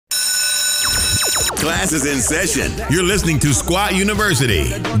Class is in session. You're listening to Squat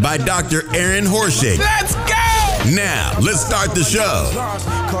University by Dr. Aaron Horschig. Let's go! Now, let's start the show.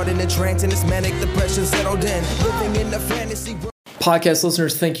 Caught in a trance and this manic depression settled in. Living in the fantasy world. Podcast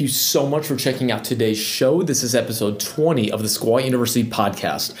listeners, thank you so much for checking out today's show. This is episode 20 of the Squat University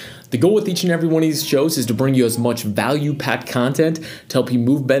podcast. The goal with each and every one of these shows is to bring you as much value-packed content to help you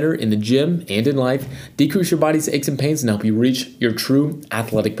move better in the gym and in life, decrease your body's aches and pains, and help you reach your true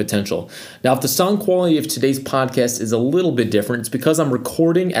athletic potential. Now, if the sound quality of today's podcast is a little bit different, it's because I'm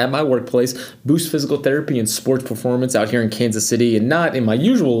recording at my workplace, Boost Physical Therapy and Sports Performance out here in Kansas City, and not in my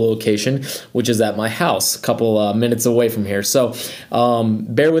usual location, which is at my house, a couple minutes away from here. So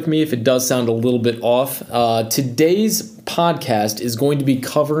bear with me if it does sound a little bit off. Today's podcast is going to be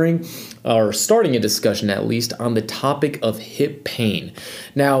covering, or starting a discussion at least, on the topic of hip pain.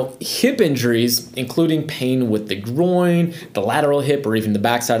 Now, hip injuries, including pain with the groin, the lateral hip, or even the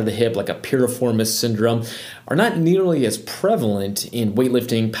backside of the hip, like a piriformis syndrome, are not nearly as prevalent in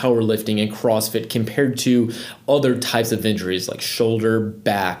weightlifting, powerlifting, and CrossFit compared to other types of injuries like shoulder,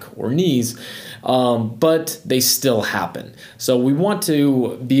 back, or knees. But they still happen. So we want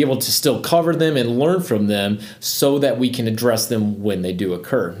to be able to still cover them and learn from them so that we can address them when they do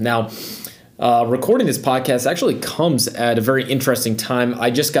occur. Now, recording this podcast actually comes at a very interesting time. I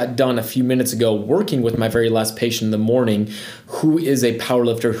just got done a few minutes ago working with my very last patient in the morning, who is a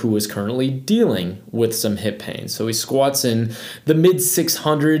powerlifter who is currently dealing with some hip pain. So he squats in the mid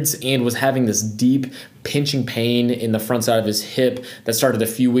 600s and was having this deep pinching pain in the front side of his hip that started a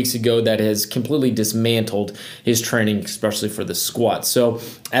few weeks ago that has completely dismantled his training, especially for the squat. So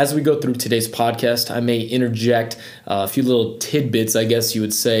as we go through today's podcast, I may interject a few little tidbits, I guess you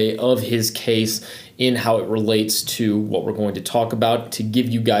would say, of his case in how it relates to what we're going to talk about to give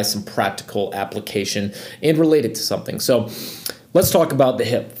you guys some practical application and relate it to something. So let's talk about the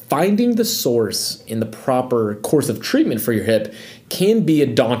hip. Finding the source in the proper course of treatment for your hip can be a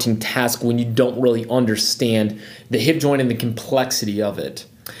daunting task when you don't really understand the hip joint and the complexity of it.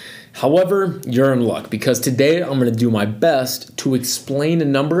 However, you're in luck because today I'm going to do my best to explain a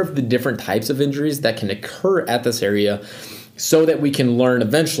number of the different types of injuries that can occur at this area so that we can learn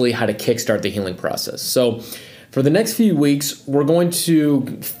eventually how to kickstart the healing process. So for the next few weeks, we're going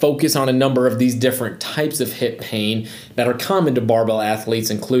to focus on a number of these different types of hip pain that are common to barbell athletes,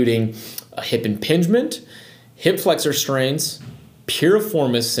 including hip impingement, hip flexor strains,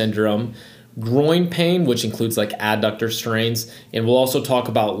 piriformis syndrome, groin pain, which includes like adductor strains, and we'll also talk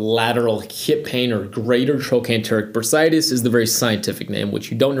about lateral hip pain, or greater trochanteric bursitis is the very scientific name, which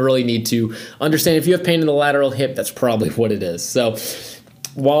you don't really need to understand. If you have pain in the lateral hip, that's probably what it is. So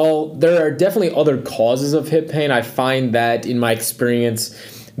while there are definitely other causes of hip pain, I find that in my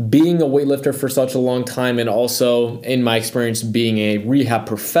experience, being a weightlifter for such a long time, and also in my experience being a rehab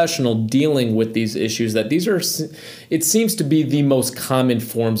professional dealing with these issues, that these are, it seems to be the most common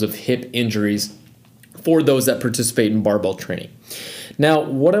forms of hip injuries for those that participate in barbell training. Now,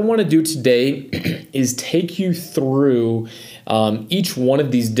 what I want to do today is take you through each one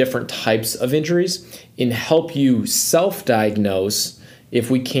of these different types of injuries and help you self-diagnose, if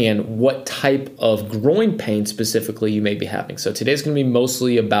we can, what type of groin pain specifically you may be having. So today's going to be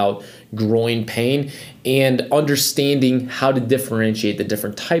mostly about groin pain and understanding how to differentiate the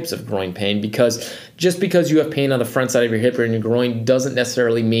different types of groin pain, because just because you have pain on the front side of your hip or in your groin doesn't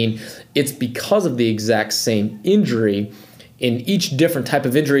necessarily mean it's because of the exact same injury. In each different type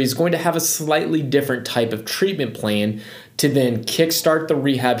of injury is going to have a slightly different type of treatment plan to then kickstart the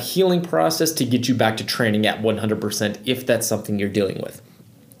rehab healing process to get you back to training at 100% if that's something you're dealing with.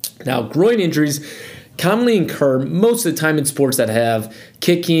 Now, groin injuries commonly occur most of the time in sports that have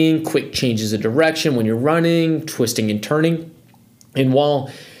kicking, quick changes of direction when you're running, twisting and turning. And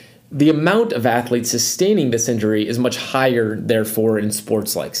while the amount of athletes sustaining this injury is much higher, therefore, in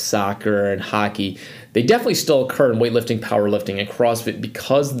sports like soccer and hockey, they definitely still occur in weightlifting, powerlifting, and CrossFit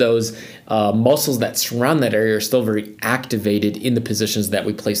because those muscles that surround that area are still very activated in the positions that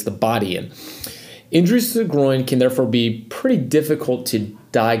we place the body in. Injuries to the groin can therefore be pretty difficult to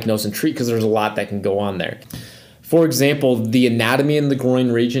diagnose and treat because there's a lot that can go on there. For example, the anatomy in the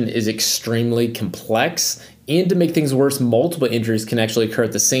groin region is extremely complex, and to make things worse, multiple injuries can actually occur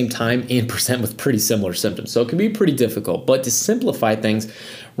at the same time and present with pretty similar symptoms. So it can be pretty difficult. But to simplify things,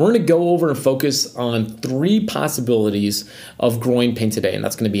 we're going to go over and focus on 3 possibilities of groin pain today, and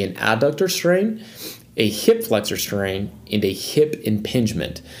that's going to be an adductor strain, a hip flexor strain, and a hip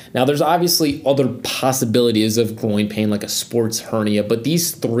impingement. Now, there's obviously other possibilities of groin pain like a sports hernia, but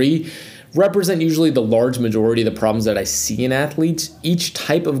these 3 represent usually the large majority of the problems that I see in athletes. Each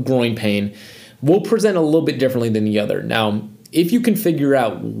type of groin pain will present a little bit differently than the other. Now, if you can figure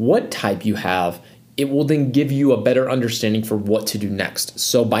out what type you have it will then give you a better understanding for what to do next.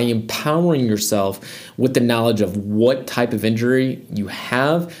 So by empowering yourself with the knowledge of what type of injury you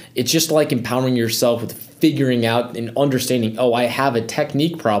have, it's just like empowering yourself with figuring out and understanding, oh, I have a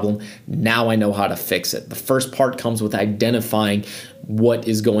technique problem. Now I know how to fix it. The first part comes with identifying what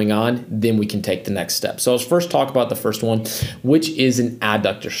is going on, then we can take the next step. So let's first talk about the first one, which is an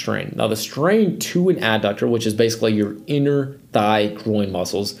adductor strain. Now the strain to an adductor, which is basically your inner thigh groin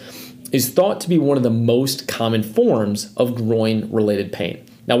muscles, is thought to be one of the most common forms of groin-related pain.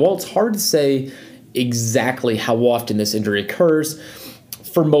 Now, while it's hard to say exactly how often this injury occurs,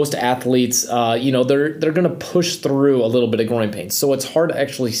 for most athletes, they're going to push through a little bit of groin pain. So it's hard to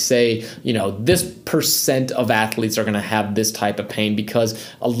actually say, this percent of athletes are going to have this type of pain, because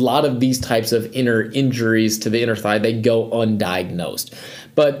a lot of these types of inner injuries to the inner thigh, they go undiagnosed.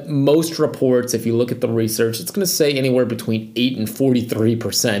 But most reports, if you look at the research, it's going to say anywhere between 8 and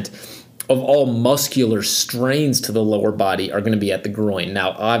 43% of all muscular strains to the lower body are going to be at the groin.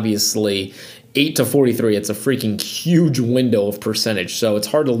 Now, obviously, 8 to 43, it's a freaking huge window of percentage, so it's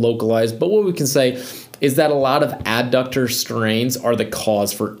hard to localize. But what we can say is that a lot of adductor strains are the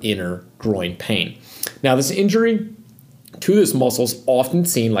cause for inner groin pain. Now, this injury to this muscle is often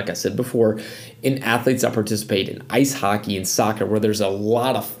seen, like I said before, in athletes that participate in ice hockey and soccer, where there's a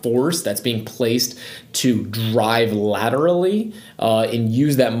lot of force that's being placed to drive laterally and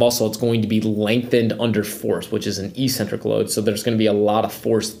use that muscle. It's going to be lengthened under force, which is an eccentric load. So there's going to be a lot of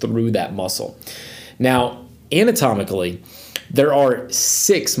force through that muscle. Now, anatomically, there are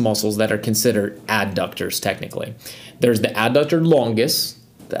 6 muscles that are considered adductors technically. There's the adductor longus,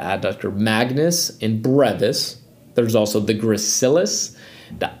 the adductor magnus and brevis. There's also the gracilis,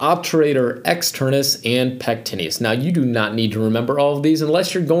 the obturator externus, and pectineus. Now, you do not need to remember all of these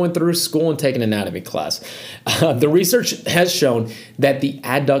unless you're going through school and taking an anatomy class. The research has shown that the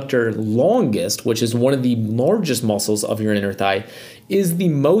adductor longus, which is one of the largest muscles of your inner thigh, is the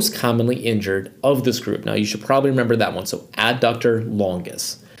most commonly injured of this group. Now, you should probably remember that one. So, adductor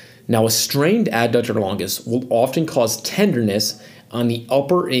longus. Now, a strained adductor longus will often cause tenderness on the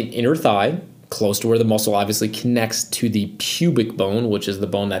upper and inner thigh, close to where the muscle obviously connects to the pubic bone, which is the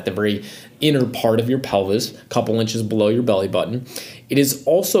bone at the very inner part of your pelvis, a couple inches below your belly button. It is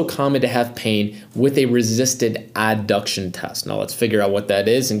also common to have pain with a resisted adduction test. Now let's figure out what that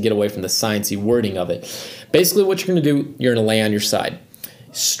is and get away from the sciencey wording of it. Basically what you're going to do, you're going to lay on your side.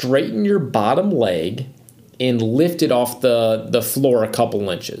 Straighten your bottom leg and lift it off the floor a couple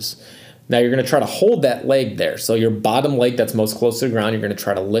inches. Now you're going to try to hold that leg there. So your bottom leg that's most close to the ground, you're going to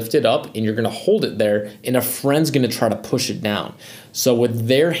try to lift it up and you're going to hold it there, and a friend's going to try to push it down. So with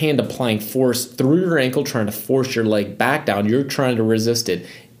their hand applying force through your ankle, trying to force your leg back down, you're trying to resist it.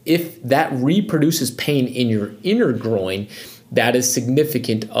 If that reproduces pain in your inner groin, that is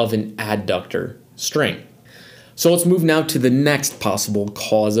significant of an adductor strain. So let's move now to the next possible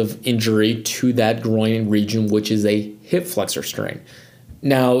cause of injury to that groin region, which is a hip flexor strain.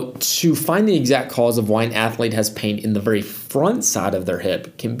 Now, to find the exact cause of why an athlete has pain in the very front side of their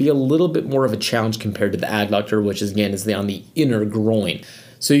hip can be a little bit more of a challenge compared to the adductor, which is, again, is on the inner groin.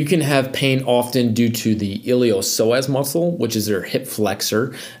 So you can have pain often due to the iliopsoas muscle, which is your hip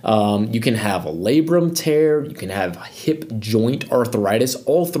flexor. You can have a labrum tear. You can have hip joint arthritis.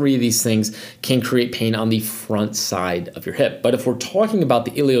 All 3 of these things can create pain on the front side of your hip. But if we're talking about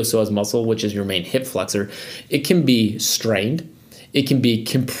the iliopsoas muscle, which is your main hip flexor, it can be strained. It can be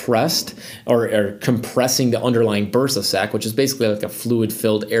compressed or compressing the underlying bursa sac, which is basically like a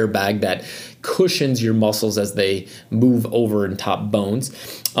fluid-filled airbag that cushions your muscles as they move over and top bones.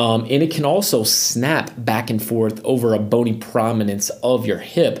 And it can also snap back and forth over a bony prominence of your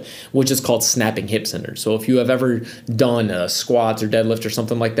hip, which is called snapping hip syndrome. So if you have ever done squats or deadlift or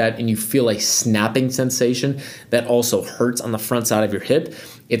something like that, and you feel a snapping sensation that also hurts on the front side of your hip,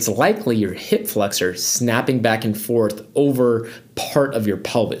 it's likely your hip flexor snapping back and forth over part of your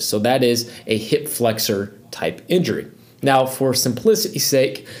pelvis. So that is a hip flexor type injury. Now, for simplicity's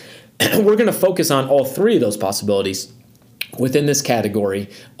sake, we're going to focus on all 3 of those possibilities within this category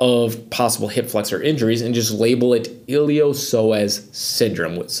of possible hip flexor injuries and just label it iliopsoas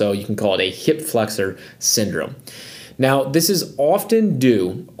syndrome. So you can call it a hip flexor syndrome. Now, this is often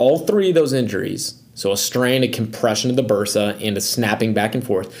due, all 3 of those injuries, so a strain, a compression of the bursa, and a snapping back and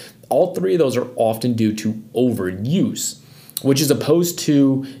forth, all 3 of those are often due to overuse, which is opposed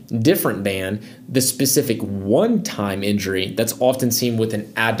to different than the specific one-time injury that's often seen with an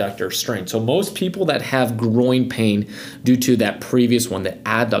adductor strain. So most people that have groin pain due to that previous one, the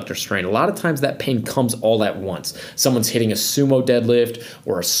adductor strain, a lot of times that pain comes all at once. Someone's hitting a sumo deadlift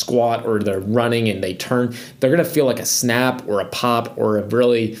or a squat, or they're running and they turn, they're going to feel like a snap or a pop or a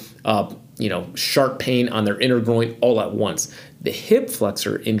really sharp pain on their inner groin all at once. The hip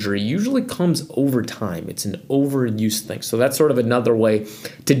flexor injury usually comes over time. It's an overuse thing. So that's sort of another way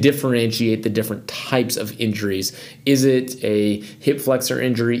to differentiate the different types of injuries. Is it a hip flexor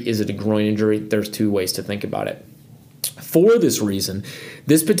injury? Is it a groin injury? There's two ways to think about it. For this reason,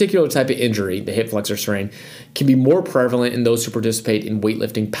 this particular type of injury, the hip flexor strain, can be more prevalent in those who participate in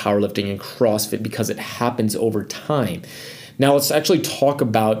weightlifting, powerlifting, and CrossFit because it happens over time. Now let's actually talk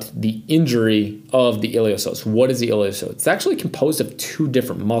about the injury of the iliopsoas. What is the iliopsoas? It's actually composed of two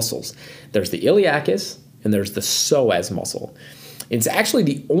different muscles. There's the iliacus and there's the psoas muscle. It's actually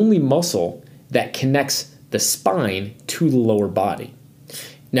the only muscle that connects the spine to the lower body.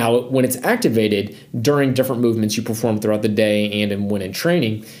 Now, when it's activated during different movements you perform throughout the day and when in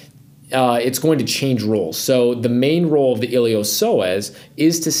training, it's going to change roles. So the main role of the iliopsoas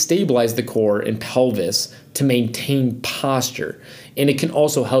is to stabilize the core and pelvis to maintain posture. And it can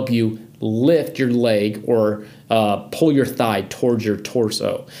also help you lift your leg or pull your thigh towards your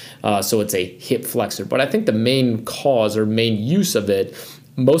torso. So it's a hip flexor. But I think the main cause or main use of it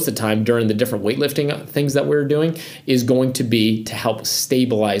most of the time during the different weightlifting things that we're doing is going to be to help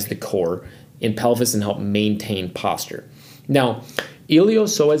stabilize the core and pelvis and help maintain posture. Now,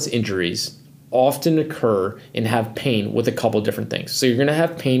 iliopsoas injuries often occur and have pain with a couple different things. So you're going to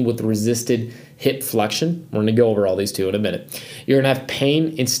have pain with resisted hip flexion. We're going to go over all these two in a minute. You're going to have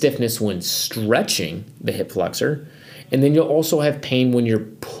pain and stiffness when stretching the hip flexor. And then you'll also have pain when you're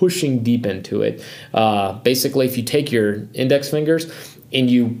pushing deep into it. Basically, if you take your index fingers and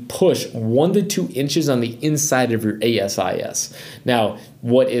you push 1 to 2 inches on the inside of your ASIS. Now,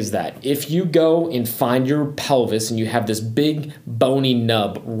 what is that? If you go and find your pelvis and you have this big bony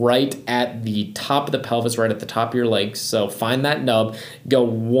nub right at the top of the pelvis, right at the top of your legs, so find that nub, go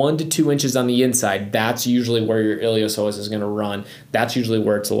 1 to 2 inches on the inside, that's usually where your iliopsoas is gonna run. That's usually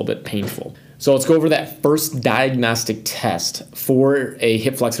where it's a little bit painful. So let's go over that first diagnostic test for a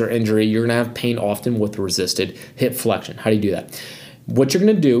hip flexor injury. You're gonna have pain often with resisted hip flexion. How do you do that? What you're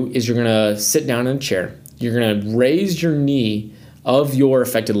going to do is you're going to sit down in a chair. You're going to raise your knee of your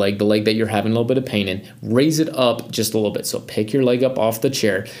affected leg, the leg that you're having a little bit of pain in, raise it up just a little bit. So pick your leg up off the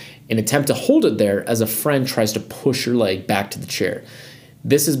chair and attempt to hold it there as a friend tries to push your leg back to the chair.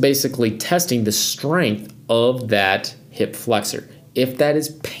 This is basically testing the strength of that hip flexor. If that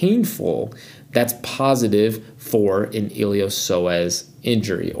is painful, that's positive for an iliopsoas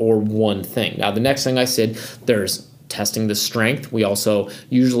injury or one thing. Now, the next thing I said, there's testing the strength. We also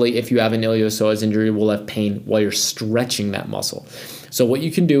usually, if you have an iliopsoas injury, will have pain while you're stretching that muscle. So what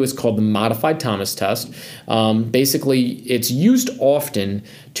you can do is called the modified Thomas test. Basically, it's used often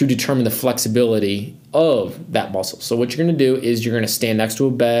to determine the flexibility of that muscle. So what you're going to do is you're going to stand next to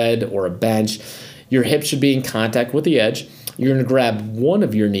a bed or a bench. Your hips should be in contact with the edge. You're going to grab one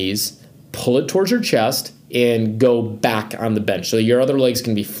of your knees, pull it towards your chest, and go back on the bench. So your other legs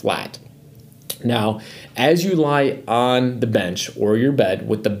can be flat. Now, as you lie on the bench or your bed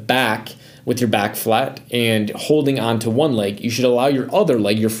with your back flat and holding onto one leg, you should allow your other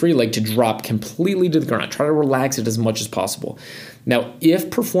leg, your free leg, to drop completely to the ground. Try to relax it as much as possible. Now,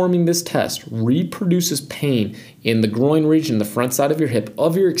 if performing this test reproduces pain in the groin region, the front side of your hip,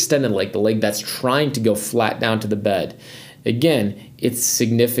 of your extended leg, the leg that's trying to go flat down to the bed, again, it's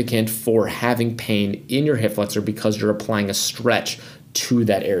significant for having pain in your hip flexor because you're applying a stretch to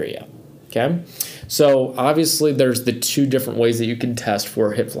that area. Okay, so obviously there's the two different ways that you can test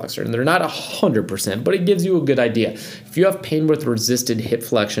for hip flexor, and they're not 100%, but it gives you a good idea. If you have pain with resisted hip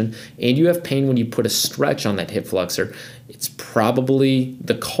flexion and you have pain when you put a stretch on that hip flexor, it's probably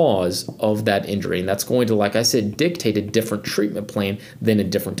the cause of that injury, and that's going to, like I said, dictate a different treatment plan than a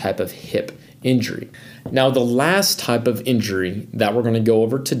different type of hip injury. Now, the last type of injury that we're going to go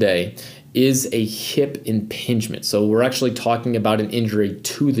over today is a hip impingement. So we're actually talking about an injury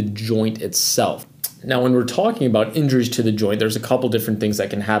to the joint itself. Now, when we're talking about injuries to the joint, there's a couple different things that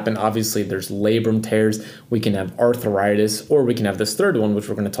can happen. Obviously, there's labrum tears, we can have arthritis, or we can have this third one, which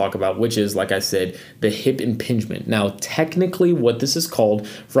we're going to talk about, which is, like I said, the hip impingement. Now, technically, what this is called,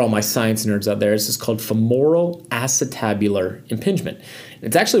 for all my science nerds out there, this is called femoral acetabular impingement.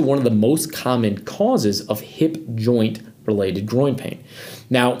 It's actually one of the most common causes of hip joint related groin pain.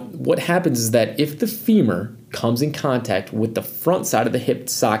 Now, what happens is that if the femur comes in contact with the front side of the hip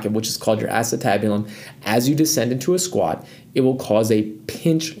socket, which is called your acetabulum, as you descend into a squat, it will cause a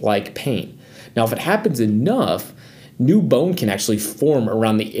pinch-like pain. Now, if it happens enough, new bone can actually form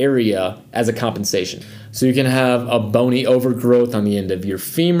around the area as a compensation. So you can have a bony overgrowth on the end of your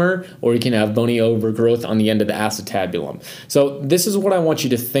femur, or you can have bony overgrowth on the end of the acetabulum. So this is what I want you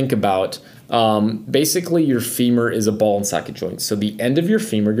to think about Basically, your femur is a ball and socket joint. So the end of your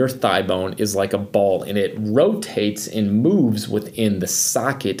femur, your thigh bone, is like a ball, and it rotates and moves within the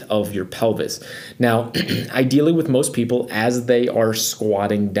socket of your pelvis. Now, ideally with most people, as they are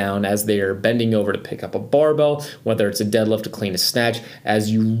squatting down, as they are bending over to pick up a barbell, whether it's a deadlift, a clean, a snatch,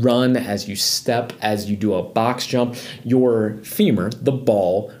 as you run, as you step, as you do a box jump, your femur, the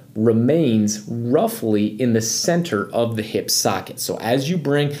ball, remains roughly in the center of the hip socket. So as you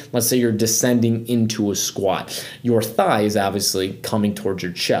bring, let's say you're descending into a squat, your thigh is obviously coming towards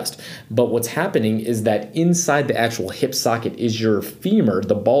your chest. But what's happening is that inside the actual hip socket is your femur.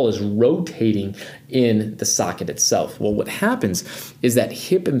 The ball is rotating in the socket itself. Well, what happens is that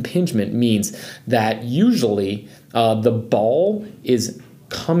hip impingement means that usually the ball is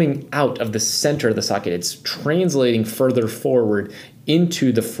coming out of the center of the socket. It's translating further forward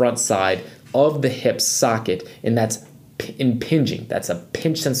into the front side of the hip socket, and that's impinging. That's a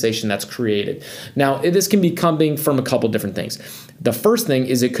pinch sensation that's created. Now, this can be coming from a couple different things. The first thing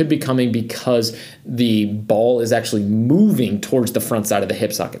is it could be coming because the ball is actually moving towards the front side of the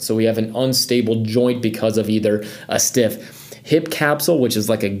hip socket. So we have an unstable joint because of either a stiff hip capsule, which is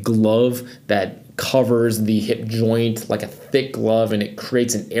like a glove that covers the hip joint like a thick glove, and it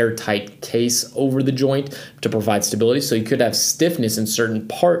creates an airtight case over the joint to provide stability. So you could have stiffness in certain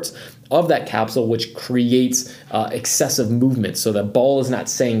parts of that capsule, which creates excessive movement. So the ball is not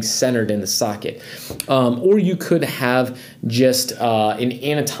staying centered in the socket. Or you could have just an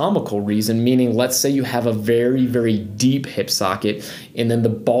anatomical reason, meaning let's say you have a very, very deep hip socket, and then the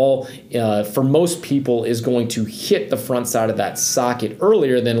ball, for most people, is going to hit the front side of that socket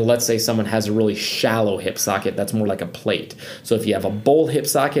earlier than, let's say, someone has a really shallow hip socket that's more like a plate. So if you have a bowl hip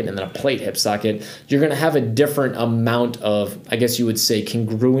socket and then a plate hip socket, you're going to have a different amount of, I guess you would say,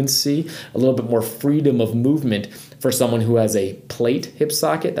 congruency, a little bit more freedom of movement for someone who has a plate hip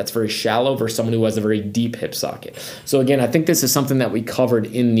socket that's very shallow versus someone who has a very deep hip socket. So again, I think this is something that we covered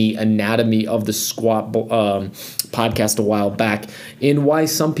in the anatomy of the squat podcast a while back, in why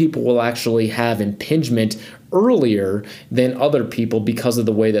some people will actually have impingement earlier than other people because of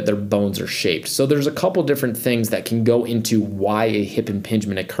the way that their bones are shaped. So there's a couple different things that can go into why a hip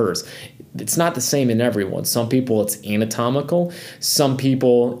impingement occurs. It's not the same in everyone. Some people it's anatomical. Some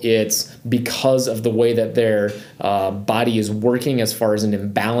people it's because of the way that their body is working as far as an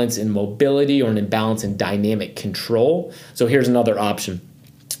imbalance in mobility or an imbalance in dynamic control. So here's another option.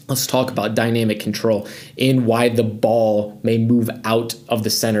 Let's talk about dynamic control and why the ball may move out of the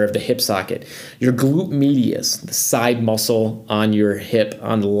center of the hip socket. Your glute medius, the side muscle on your hip,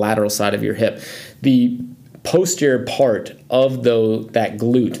 on the lateral side of your hip, the posterior part of that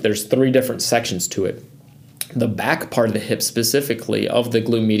glute, there's 3 different sections to it. The back part of the hip specifically of the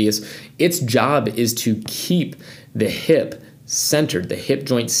glute medius, its job is to keep the hip centered, the hip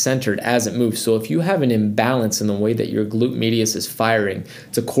joint centered as it moves. So if you have an imbalance in the way that your glute medius is firing,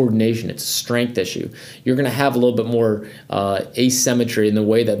 it's a coordination, it's a strength issue. You're going to have a little bit more asymmetry in the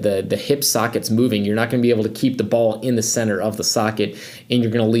way that the hip socket's moving. You're not going to be able to keep the ball in the center of the socket, and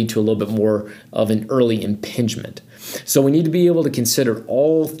you're going to lead to a little bit more of an early impingement. So we need to be able to consider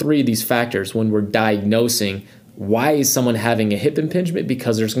all 3 of these factors when we're diagnosing why is someone having a hip impingement,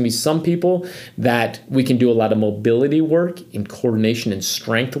 because there's going to be some people that we can do a lot of mobility work and coordination and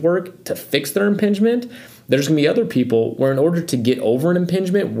strength work to fix their impingement. There's going to be other people where in order to get over an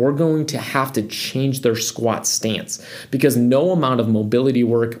impingement, we're going to have to change their squat stance, because no amount of mobility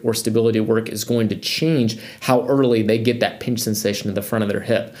work or stability work is going to change how early they get that pinch sensation in the front of their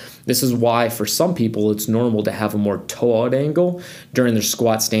hip. This is why for some people it's normal to have a more toe out angle during their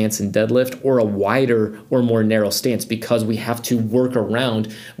squat stance and deadlift, or a wider or more narrow stance, because we have to work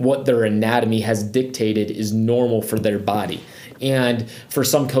around what their anatomy has dictated is normal for their body. And for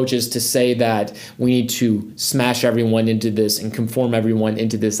some coaches to say that we need to smash everyone into this and conform everyone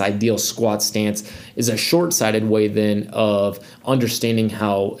into this ideal squat stance is a short-sighted way then of understanding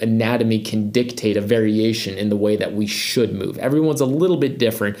how anatomy can dictate a variation in the way that we should move. Everyone's a little bit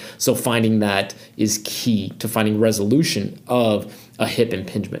different, so finding that is key to finding resolution of a hip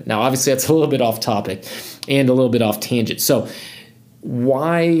impingement. Now, obviously, that's a little bit off topic and a little bit off tangent. So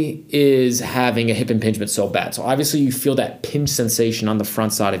why is having a hip impingement so bad? So obviously you feel that pinch sensation on the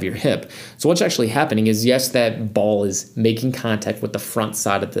front side of your hip. So what's actually happening is, yes, that ball is making contact with the front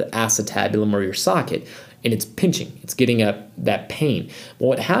side of the acetabulum or your socket, and it's pinching. It's getting that pain. But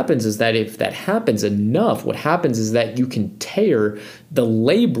what happens is that if that happens enough, what happens is that you can tear the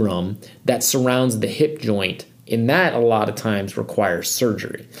labrum that surrounds the hip joint, and that a lot of times requires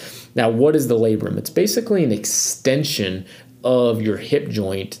surgery. Now, what is the labrum? It's basically an extension of your hip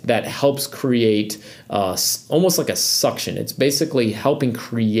joint that helps create almost like a suction. It's basically helping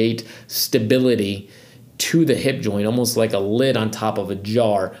create stability to the hip joint, almost like a lid on top of a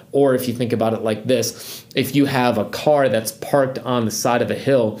jar. Or if you think about it like this, if you have a car that's parked on the side of a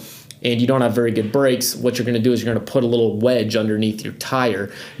hill and you don't have very good brakes, what you're going to do is you're going to put a little wedge underneath your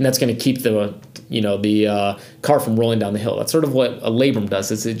tire, and that's going to keep the car from rolling down the hill. That's sort of what a labrum does.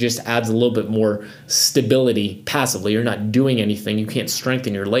 Is it just adds a little bit more stability passively. You're not doing anything. You can't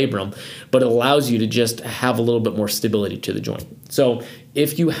strengthen your labrum, but it allows you to just have a little bit more stability to the joint. So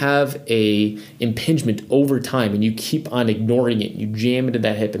if you have a impingement over time and you keep on ignoring it, you jam into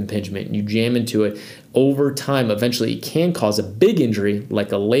that hip impingement, and you jam into it over time, eventually it can cause a big injury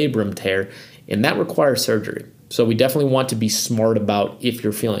like a labrum tear, and that requires surgery. So we definitely want to be smart about if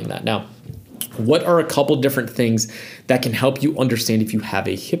you're feeling that. Now, what are a couple different things that can help you understand if you have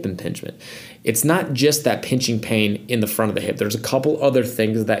a hip impingement? It's not just that pinching pain in the front of the hip. There's a couple other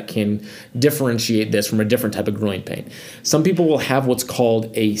things that can differentiate this from a different type of groin pain. Some people will have what's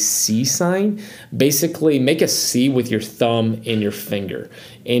called a C sign. Basically, make a C with your thumb and your finger,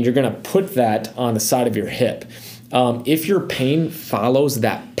 and you're going to put that on the side of your hip. If your pain follows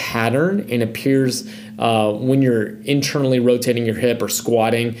that pattern and appears when you're internally rotating your hip or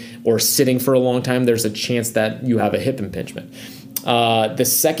squatting or sitting for a long time, there's a chance that you have a hip impingement. The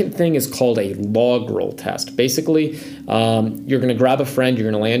second thing is called a log roll test. Basically, you're going to grab a friend, you're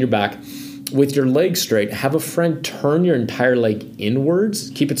going to lay on your back with your leg straight. Have a friend turn your entire leg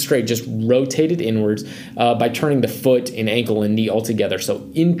inwards. Keep it straight, just rotate it inwards by turning the foot and ankle and knee all together. So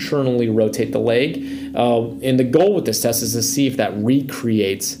internally rotate the leg. And the goal with this test is to see if that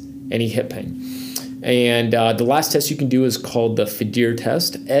recreates any hip pain. And the last test you can do is called the FADIR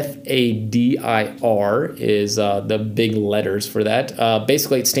test. FADIR is the big letters for that.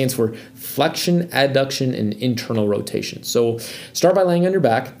 Basically, it stands for flexion, adduction, and internal rotation. So start by laying on your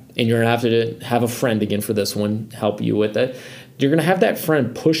back, and you're going to have a friend again for this one, help you with it. You're going to have that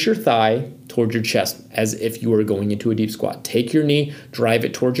friend push your thigh towards your chest as if you were going into a deep squat. Take your knee, drive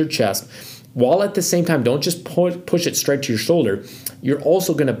it towards your chest, while at the same time, don't just push it straight to your shoulder. You're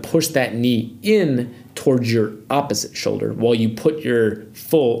also going to push that knee in towards your opposite shoulder while you put your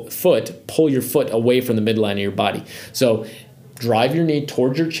pull your foot away from the midline of your body. So drive your knee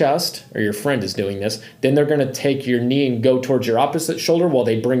towards your chest, or your friend is doing this. Then they're going to take your knee and go towards your opposite shoulder while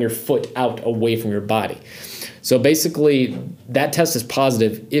they bring your foot out away from your body. So basically, that test is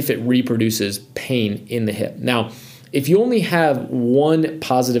positive if it reproduces pain in the hip. Now, if you only have one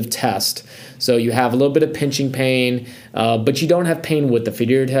positive test, so you have a little bit of pinching pain, but you don't have pain with the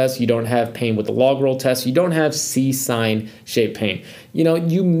FADIR test, you don't have pain with the log roll test, you don't have C sign shaped pain,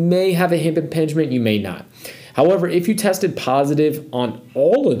 you may have a hip impingement, you may not. However, if you tested positive on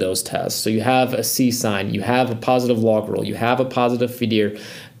all of those tests, so you have a C sign, you have a positive log roll, you have a positive FADIR,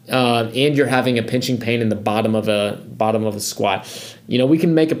 and you're having a pinching pain in the bottom of a squat, we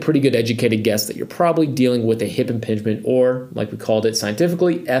can make a pretty good educated guess that you're probably dealing with a hip impingement, or like we called it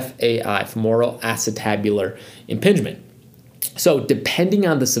scientifically, FAI, femoral acetabular impingement. So depending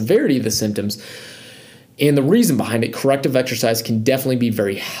on the severity of the symptoms and the reason behind it, corrective exercise can definitely be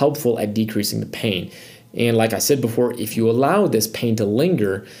very helpful at decreasing the pain. And like I said before, if you allow this pain to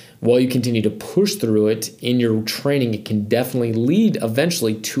linger while you continue to push through it in your training, it can definitely lead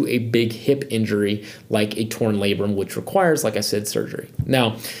eventually to a big hip injury like a torn labrum, which requires, like I said, surgery.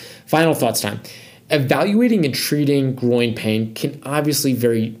 Now, final thoughts time. Evaluating and treating groin pain can obviously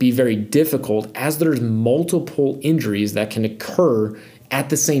be very difficult, as there's multiple injuries that can occur at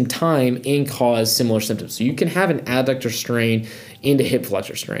the same time and cause similar symptoms. So you can have an adductor strain and a hip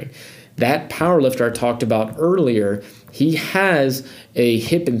flexor strain. That powerlifter I talked about earlier, he has a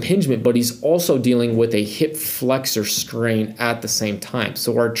hip impingement, but he's also dealing with a hip flexor strain at the same time.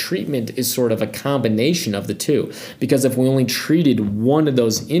 So our treatment is sort of a combination of the two, because if we only treated one of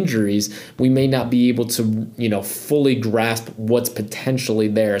those injuries, we may not be able to, fully grasp what's potentially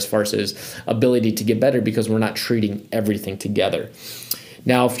there as far as his ability to get better, because we're not treating everything together.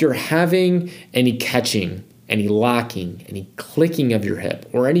 Now, if you're having any catching, any locking, any clicking of your hip,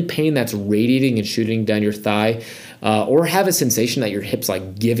 or any pain that's radiating and shooting down your thigh, or have a sensation that your hip's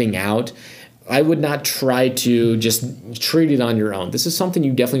like giving out, I would not try to just treat it on your own. This is something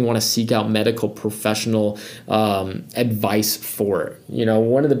you definitely want to seek out medical professional advice for.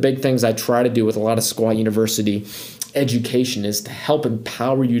 One of the big things I try to do with a lot of Squat University education is to help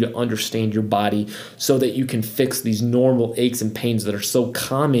empower you to understand your body so that you can fix these normal aches and pains that are so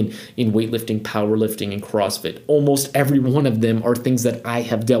common in weightlifting, powerlifting, and CrossFit. Almost every one of them are things that I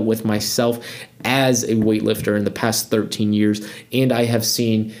have dealt with myself as a weightlifter in the past 13 years, and I have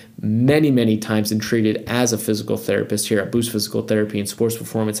seen many times and treated as a physical therapist here at Boost Physical Therapy and Sports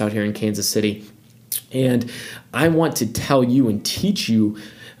Performance out here in Kansas City. And I want to tell you and teach you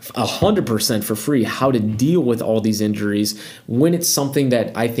 100% for free how to deal with all these injuries when it's something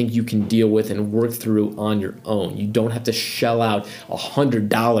that I think you can deal with and work through on your own. You don't have to shell out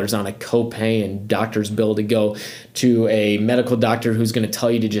 $100 on a copay and doctor's bill to go to a medical doctor who's going to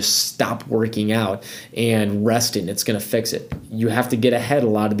tell you to just stop working out and rest it and it's going to fix it. You have to get ahead of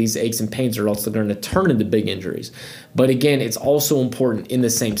a lot of these aches and pains or else they're going to turn into big injuries. But again, it's also important in the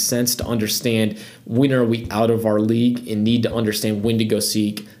same sense to understand when are we out of our league and need to understand when to go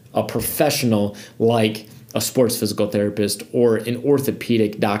seek a professional like a sports physical therapist or an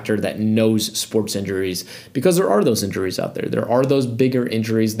orthopedic doctor that knows sports injuries, because there are those injuries out there. There are those bigger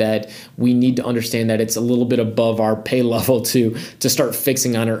injuries that we need to understand that it's a little bit above our pay level to start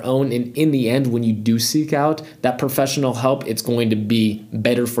fixing on our own. And in the end, when you do seek out that professional help, it's going to be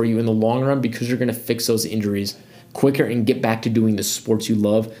better for you in the long run because you're going to fix those injuries quicker and get back to doing the sports you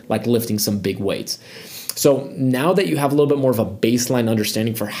love, like lifting some big weights. So now that you have a little bit more of a baseline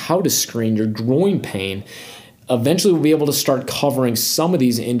understanding for how to screen your groin pain, eventually we'll be able to start covering some of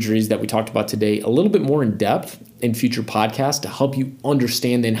these injuries that we talked about today a little bit more in depth in future podcasts to help you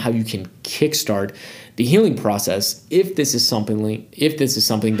understand then how you can kickstart the healing process if this is something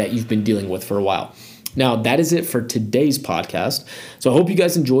that you've been dealing with for a while. Now, that is it for today's podcast. So I hope you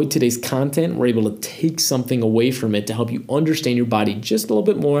guys enjoyed today's content. We're able to take something away from it to help you understand your body just a little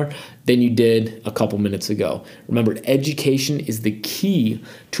bit more than you did a couple minutes ago. Remember, education is the key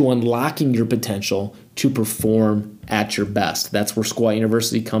to unlocking your potential to perform at your best. That's where Squat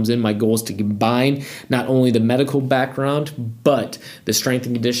University comes in. My goal is to combine not only the medical background, but the strength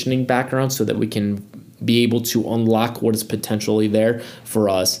and conditioning background so that we can be able to unlock what is potentially there for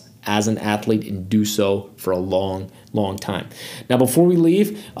us as an athlete and do so for a long time. Now, before we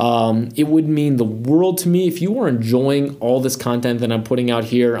leave, it would mean the world to me if you are enjoying all this content that I'm putting out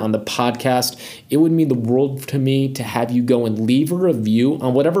here on the podcast. It would mean the world to me to have you go and leave a review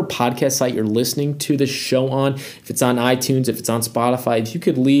on whatever podcast site you're listening to this show on. If it's on iTunes, if it's on Spotify, if you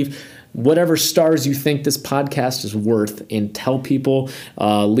could leave whatever stars you think this podcast is worth and tell people,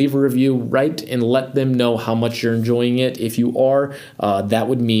 leave a review, write and let them know how much you're enjoying it. If you are, that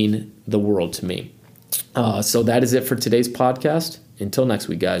would mean the world to me. So that is it for today's podcast. Until next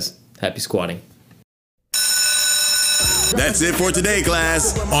week, guys, happy squatting. That's it for today,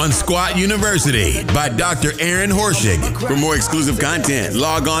 class, on Squat University by Dr. Aaron Horschig. For more exclusive content,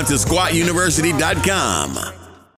 log on to squatuniversity.com.